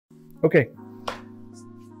Okay,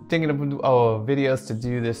 thinking of videos to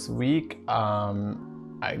do this week.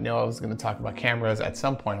 I know I was going to talk about cameras. At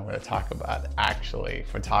some point I'm going to talk about actually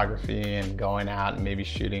photography and going out and maybe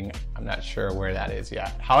shooting. I'm not sure where that is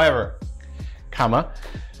yet. However,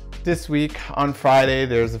 this week on Friday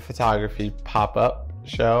there's a photography pop-up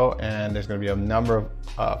show, and there's going to be a number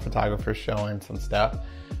of photographers showing some stuff.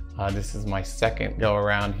 This is my second go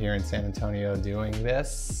around here in San Antonio doing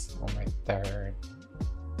this, or my third.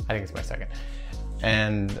 I think it's my second.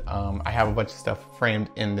 And I have a bunch of stuff framed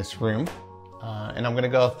in this room. And I'm gonna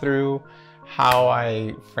go through how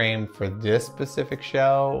I framed for this specific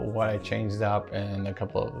show, what I changed up, and a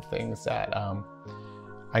couple of the things that I'm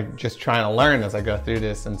just trying to learn as I go through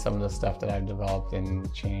this, and some of the stuff that I've developed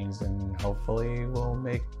and changed, and hopefully will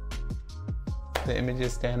make the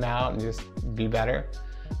images stand out and just be better.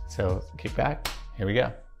 So kick back, here we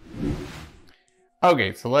go.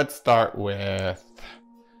 Okay, so let's start with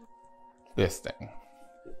this thing.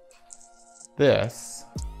 This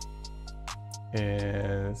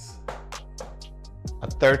is a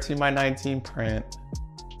 13 by 19 print.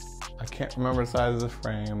 I can't remember the size of the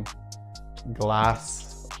frame.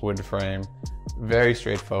 Glass wood frame, very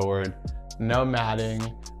straightforward, no matting.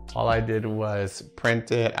 All I did was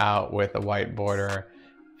print it out with a white border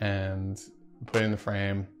and put it in the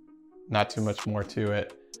frame. Not too much more to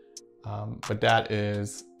it. But that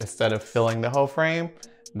is, instead of filling the whole frame,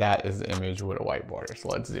 that is the image with a white border. So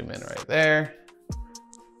let's zoom in right there.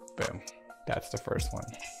 Boom. That's the first one.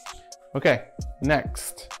 Okay,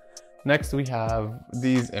 next we have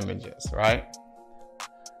these images, right?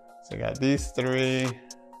 So I got these three.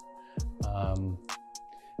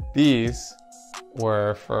 These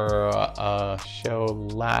were for a show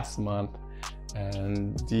last month,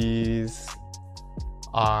 and these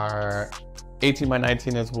are 18 by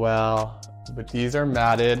 19 as well, but these are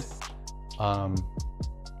matted.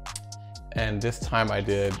 And this time I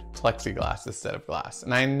did plexiglass instead of glass.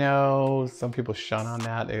 And I know some people shun on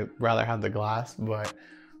that. They'd rather have the glass, but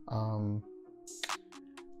I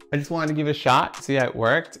just wanted to give it a shot, see how it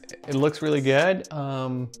worked. It looks really good.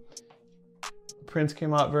 Prints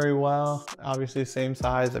came out very well. Obviously same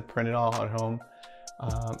size, I printed all at home.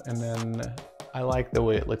 And then I like the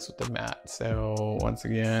way it looks with the matte. So once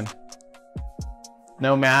again,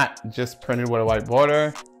 no matte, just printed with a white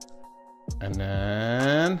border. And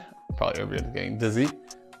then, probably over here getting dizzy,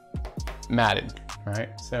 matted, right?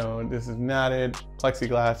 So this is matted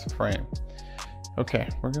plexiglass frame. Okay,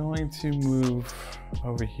 we're going to move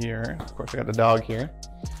over here. Of course, I got the dog here.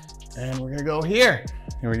 And we're gonna go here.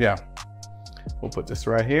 Here we go. We'll put this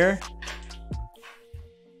right here.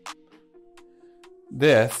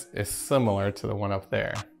 This is similar to the one up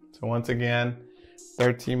there. So once again,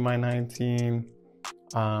 13 by 19.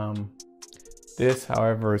 This,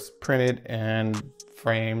 however, is printed and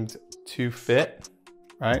framed to fit,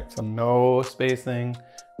 right? So no spacing,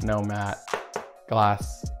 no matte,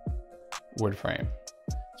 glass, wood frame.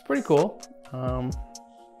 It's pretty cool.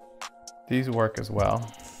 These work as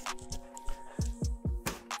well.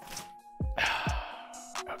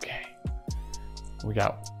 Okay, we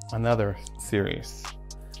got another series.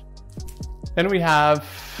 Then we have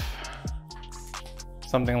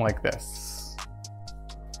something like this.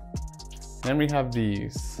 Then we have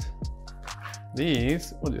these.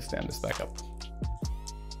 These, we'll just stand this back up.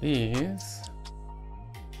 These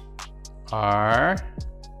are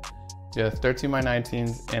just 13 by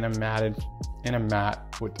 19s in a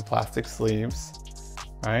matte with the plastic sleeves,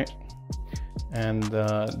 right? And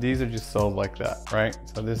these are just sold like that, right?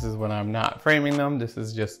 So this is when I'm not framing them. This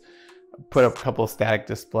is just put up a couple of static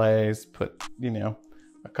displays, put, you know,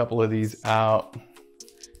 a couple of these out,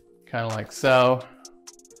 kind of like so,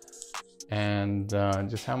 and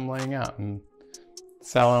just have them laying out and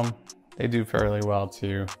sell them. They do fairly well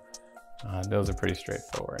too. Those are pretty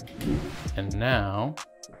straightforward. And now,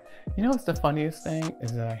 you know what's the funniest thing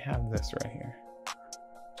is that I have this right here.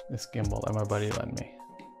 This gimbal that my buddy lent me.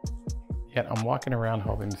 Yet I'm walking around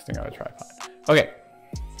holding this thing on a tripod. Okay,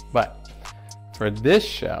 but for this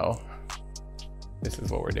show, this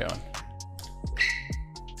is what we're doing.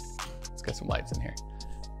 Let's get some lights in here.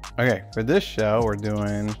 Okay, for this show, we're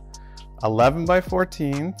doing 11 by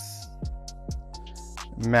 14s,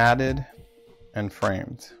 matted and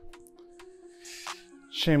framed.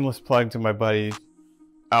 Shameless plug to my buddy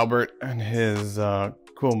Albert and his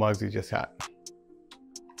cool mugs he just got.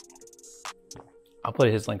 I'll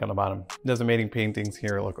put his link on the bottom. He does amazing paintings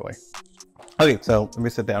here locally. Okay, so let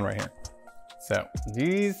me sit down right here. So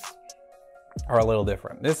these are a little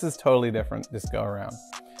different. This is totally different, this go around.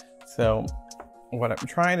 So what I'm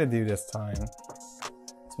trying to do this time,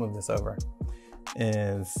 let's move this over,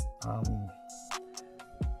 is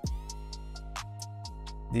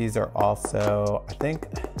These are also, I think,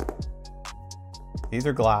 these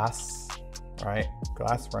are glass, right?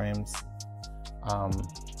 Glass frames.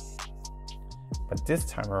 But this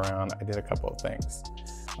time around, I did a couple of things.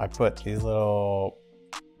 I put these little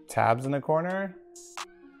tabs in the corner,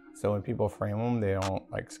 so when people frame them, they don't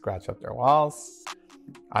like scratch up their walls.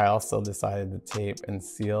 I also decided to tape and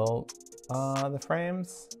seal the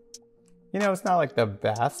frames. You know, it's not like the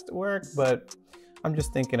best work, but I'm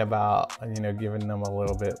just thinking about, you know, giving them a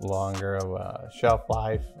little bit longer of a shelf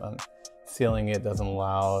life. Sealing it doesn't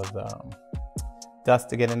allow the dust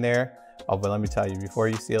to get in there. Oh, but let me tell you, before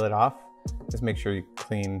you seal it off, just make sure you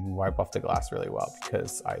wipe off the glass really well,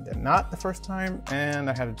 because I did not the first time and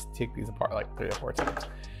I had to take these apart like 3 or 4 times.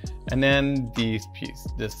 And then this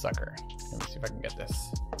sucker. Let me see if I can get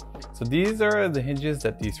this. So these are the hinges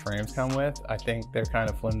that these frames come with. I think they're kind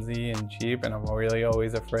of flimsy and cheap, and I'm really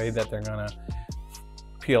always afraid that they're gonna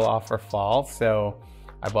peel off or fall. So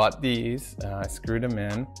I bought these, I screwed them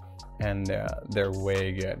in, and they're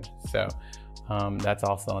way good. So that's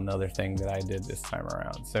also another thing that I did this time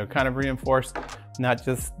around. So kind of reinforced, not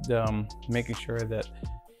just making sure that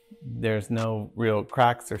there's no real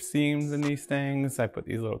cracks or seams in these things. I put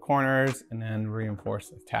these little corners and then reinforce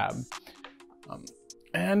the tab.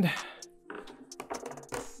 And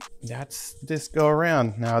that's this go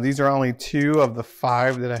around. Now these are only 2 of the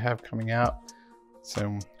 5 that I have coming out.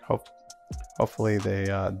 So hopefully they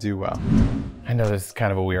do well. I know this is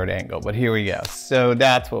kind of a weird angle, but here we go. So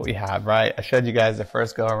that's what we have, right? I showed you guys the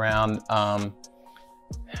first go around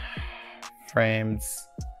frames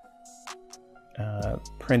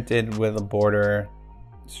printed with a border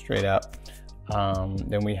straight up.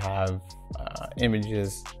 Then we have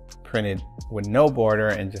images printed with no border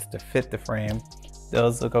and just to fit the frame.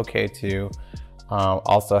 Those look okay too.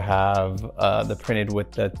 Also have the printed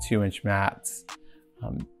with the 2-inch mats.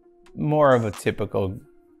 More of a typical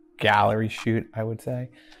gallery shoot, I would say.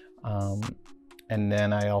 And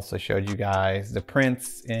then I also showed you guys the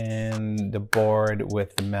prints in the board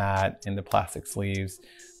with the mat and the plastic sleeves.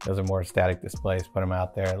 Those are more static displays. Put them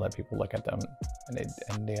out there, let people look at them,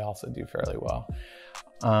 and they also do fairly well.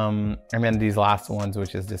 And then these last ones,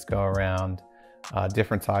 which is this go around,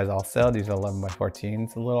 different size also. These are 11 by 14.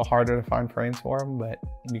 It's a little harder to find frames for them, but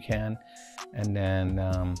you can. And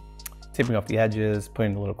then tipping off the edges,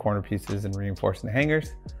 putting the little corner pieces and reinforcing the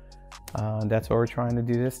hangers. That's what we're trying to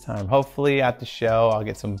do this time. Hopefully at the show, I'll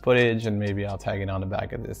get some footage and maybe I'll tag it on the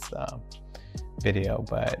back of this video,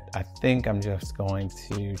 but I think I'm just going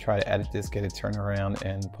to try to edit this, get it turned around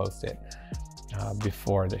and post it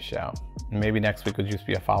before the show. Maybe next week will just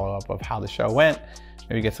be a follow-up of how the show went.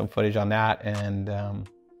 Maybe get some footage on that, and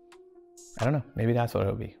I don't know, maybe that's what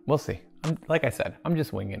it'll be. We'll see. Like I said, I'm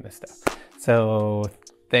just winging this stuff. So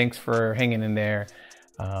thanks for hanging in there,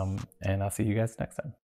 and I'll see you guys next time.